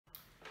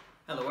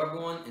Hello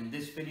everyone, in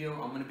this video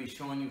I'm going to be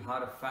showing you how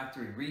to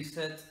factory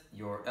reset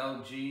your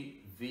LG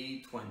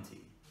V20.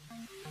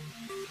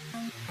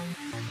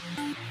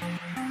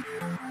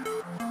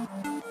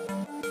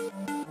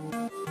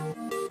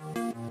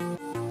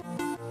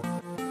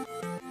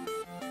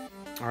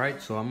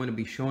 Alright, so I'm going to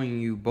be showing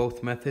you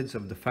both methods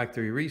of the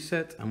factory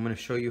reset. I'm going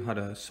to show you how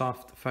to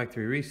soft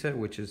factory reset,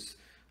 which is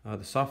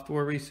the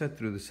software reset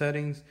through the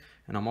settings,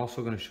 and I'm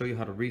also going to show you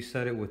how to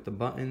reset it with the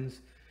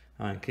buttons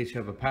in case you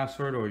have a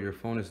password or your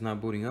phone is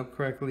not booting up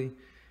correctly.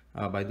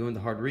 By doing the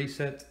hard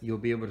reset, you'll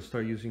be able to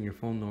start using your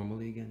phone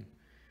normally again.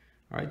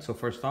 Alright, so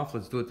first off,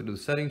 let's do it through the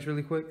settings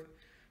really quick.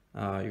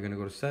 You're going to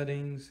go to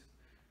settings,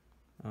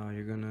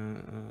 you're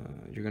going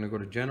to go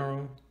to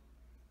general,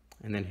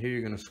 and then here you're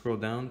going to scroll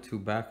down to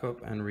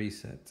backup and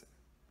reset,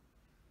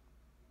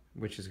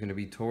 which is going to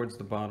be towards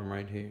the bottom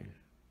right here.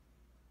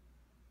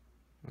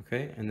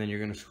 Okay, and then you're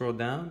going to scroll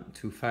down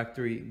to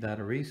factory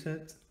data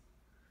reset.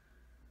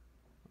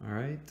 All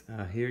right,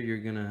 here you're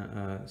going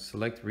to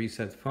select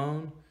reset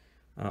phone.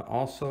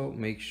 Also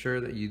make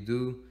sure that you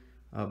do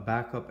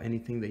back up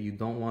anything that you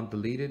don't want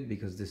deleted,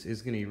 because this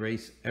is going to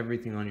erase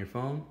everything on your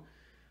phone.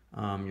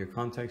 Your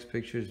contacts,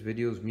 pictures,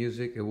 videos,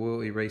 music, it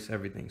will erase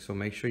everything. So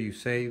make sure you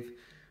save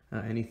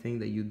anything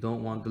that you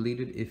don't want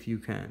deleted if you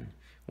can.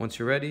 Once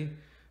you're ready,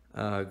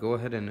 go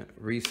ahead and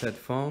reset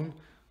phone.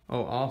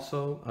 Oh,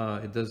 also,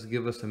 it does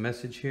give us a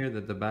message here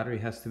that the battery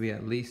has to be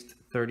at least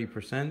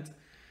 30%,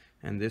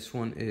 and this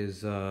one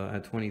is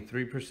at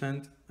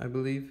 23%, I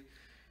believe.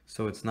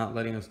 So it's not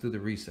letting us do the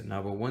reset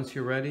now, but once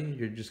you're ready,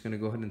 you're just going to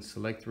go ahead and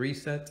select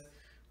reset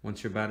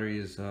once your battery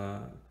is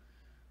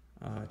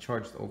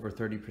charged over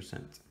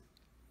 30%.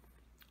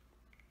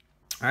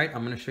 All right,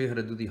 I'm going to show you how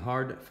to do the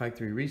hard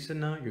factory reset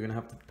now. You're going to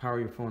have to power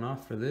your phone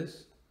off for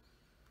this.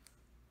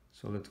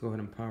 So let's go ahead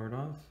and power it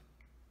off.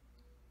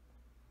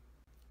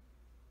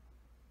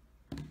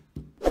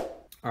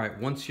 All right,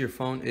 once your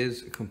phone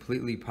is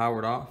completely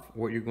powered off,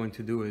 what you're going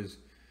to do is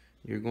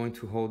you're going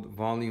to hold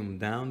volume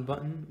down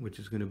button, which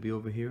is going to be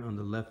over here on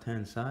the left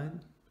hand side.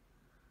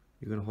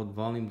 You're going to hold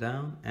volume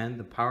down and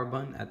the power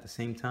button at the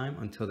same time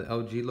until the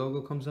LG logo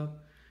comes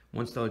up.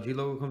 Once the LG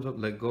logo comes up,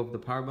 let go of the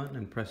power button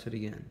and press it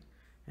again.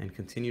 And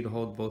continue to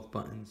hold both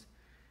buttons.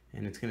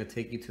 And it's going to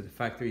take you to the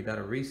factory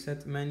data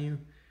reset menu.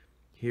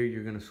 Here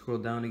you're going to scroll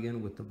down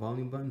again with the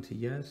volume button to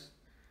yes,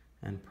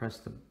 and press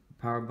the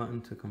power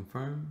button to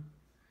confirm.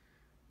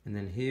 And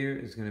then here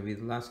is going to be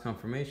the last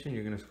confirmation.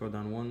 You're going to scroll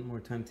down one more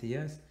time to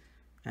yes,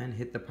 and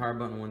hit the power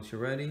button once you're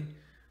ready.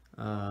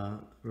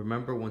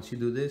 Remember, once you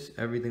do this,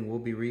 everything will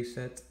be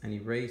reset and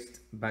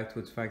erased back to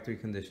its factory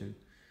condition.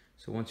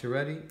 So once you're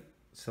ready,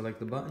 select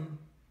the button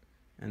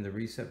and the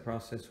reset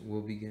process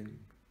will begin.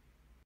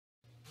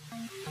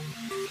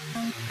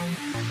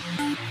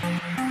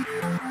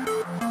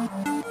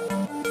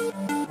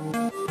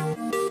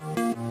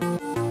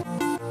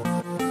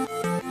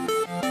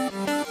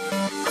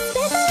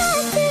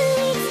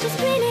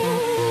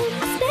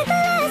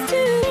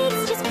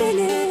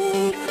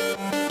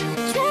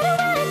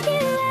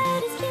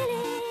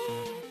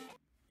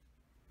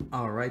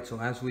 Alright, so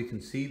as we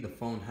can see, the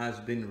phone has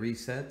been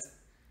reset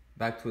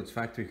back to its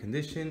factory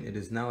condition. It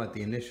is now at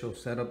the initial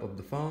setup of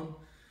the phone.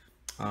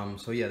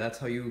 So yeah, that's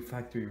how you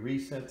factory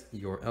reset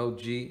your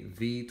LG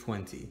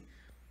V20.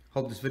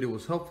 Hope this video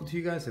was helpful to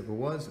you guys. If it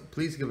was,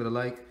 please give it a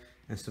like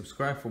and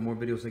subscribe for more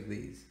videos like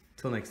these.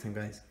 Till next time,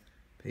 guys.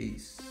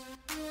 Peace.